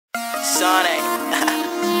Sonic.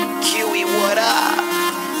 Kiwi, what up?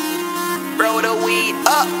 Roll the weed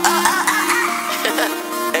up,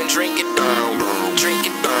 and drink it down, drink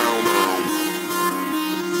it down.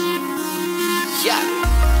 Yeah.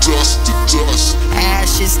 Dust to dust,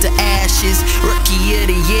 ashes to ashes. Rookie of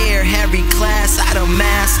the year, every class I done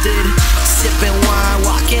mastered. Sipping wine,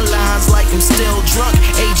 walking lines like I'm still drunk.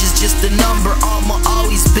 Age is just a number, I'ma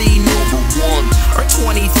always be number 1 or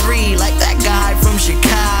 23, like that guy from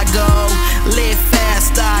Chicago. Live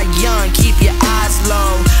fast, die young, keep your eyes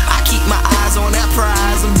low. I keep my eyes on that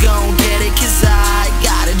prize, I'm gon' get it, cause I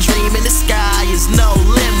got a dream in the sky, is no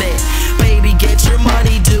limit. Baby, get your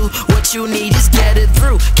money due, what you need, just get it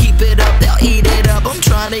through. Keep it up, they'll eat it up, I'm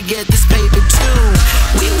trying to get this paper too.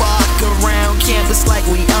 We walk around campus like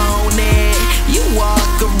we own it. You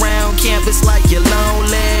walk around campus like you're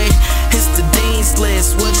lonely. It's the dean's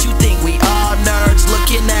list, what you think, we all nerds?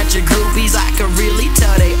 Looking at your groupies, I can really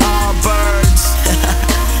tell they all birds.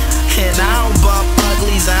 And I don't bump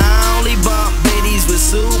uglies, I only bump biddies with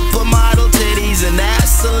supermodel titties, and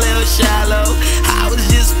that's a little shallow. I was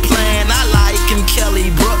just playing, I like him,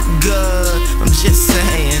 Kelly Brook good. I'm just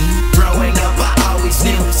saying. Growing up, I always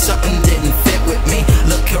knew something didn't fit with me.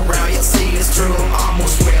 Look around, you'll see it's true. I'm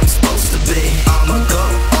almost where I'm supposed to be. I'ma go.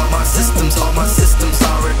 All my systems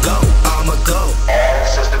are a go. I'ma go. All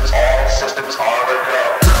systems are a go.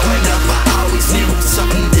 Growing up, I always knew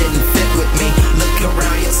something didn't fit with me. Look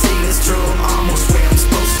around, you'll see it's true. I'm almost where I'm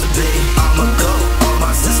supposed to be. I'ma go. All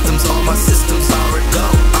my systems are a go.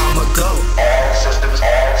 I'ma go. All systems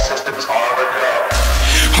are a go.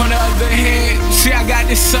 On the other hand, see, I got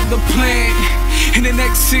this other plan. In the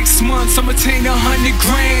next 6 months, I'ma attain 100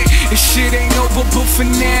 grand. This shit ain't over, but for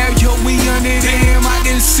now, yo, we under them. I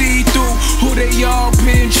can see through who they all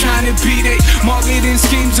been trying to be. They marketing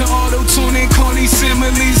schemes and auto-tuning, corny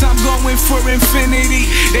similes. I'm going for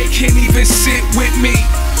infinity. They can't even sit with me.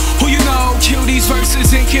 Who you know, kill these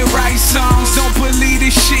verses and can write songs. Don't believe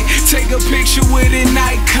this shit, take a picture with an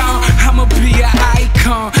icon. I'ma be an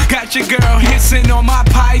icon. Got your girl hissing on my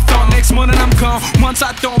python. Next morning I'm gone, once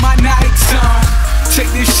I throw my Nikes on. Take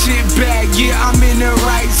this shit back, yeah, I'm in the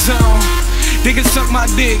right zone. They can suck my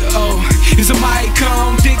dick, oh, it's a mic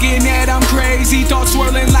on. Thinking that I'm crazy, thoughts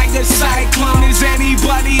swirling like a cyclone. Is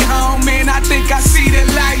anybody home, man? I think I see the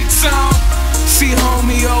lights on. See,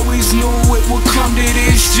 homie, always knew it would come to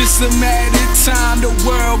this. Just a matter of time, the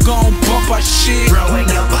world gon' bump our shit. Growing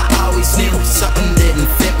up, I always knew something didn't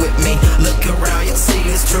fit with me. Look around, you'll see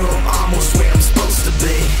it's true. I'm almost where I'm supposed to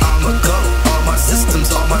be. I'ma go. All my systems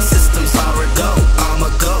are a go. I'ma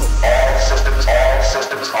go. All systems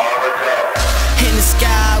are a go. In the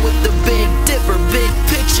sky with the Big Dipper, big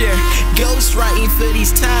picture. Ghost writing for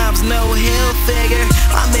these times, no hill figure.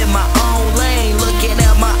 I'm in my own lane, looking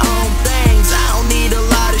at my own things. I don't need a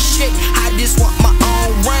lot of shit, I just want my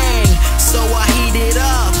own ring. So I heat it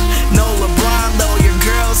up. No LeBron though, your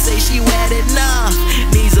girl say she wet enough.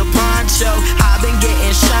 Needs a poncho, I've been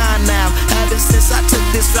getting shine now. Ever since I took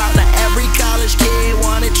this route, now every college kid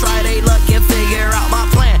wanna try they luck and figure out my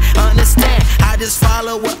plan. Understand, I just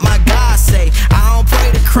follow what my God say. I don't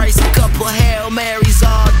pray to Christ, a couple Hail Marys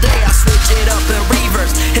all day. I switch it up in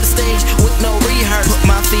reverse, hit the stage with no rehearse. Put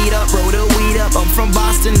my feet up, roll the weed up. I'm from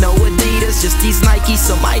Boston, no Adidas, just these Nikes,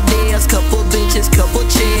 some ideas. Couple benches, couple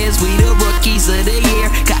chairs, we the rookies of the year.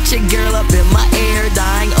 Got your girl up in my ear,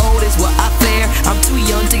 dying old is what I fear. I'm too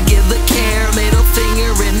young to give a care, middle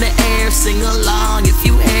finger in the air. Sing along if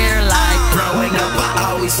you hear like. Growing up,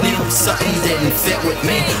 I always knew something didn't fit with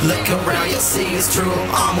me. Look around, you'll see it's true.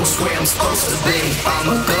 I'm almost where I'm supposed to be.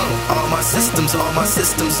 I'ma go. All my systems are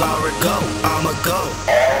a go. I'ma go.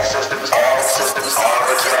 All systems are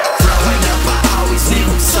a go. Growing up, I always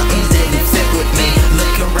knew something didn't fit with me.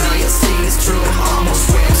 Look around, you'll see it's true. I'm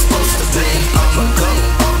almost where I'm supposed to be. I'ma go.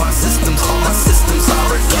 All my systems are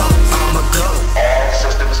a go. I'ma go. All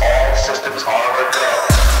systems are a go.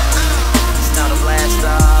 It's time to blast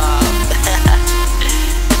off.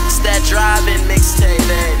 It's that driving mixtape,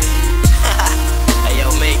 baby. Hey, yo,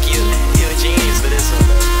 make you a genius for this one,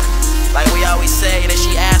 baby. Like we always say, that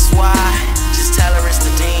she asks why, just tell her it's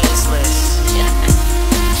the dean's list.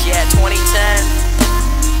 Yeah, 2010,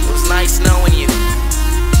 it was nice knowing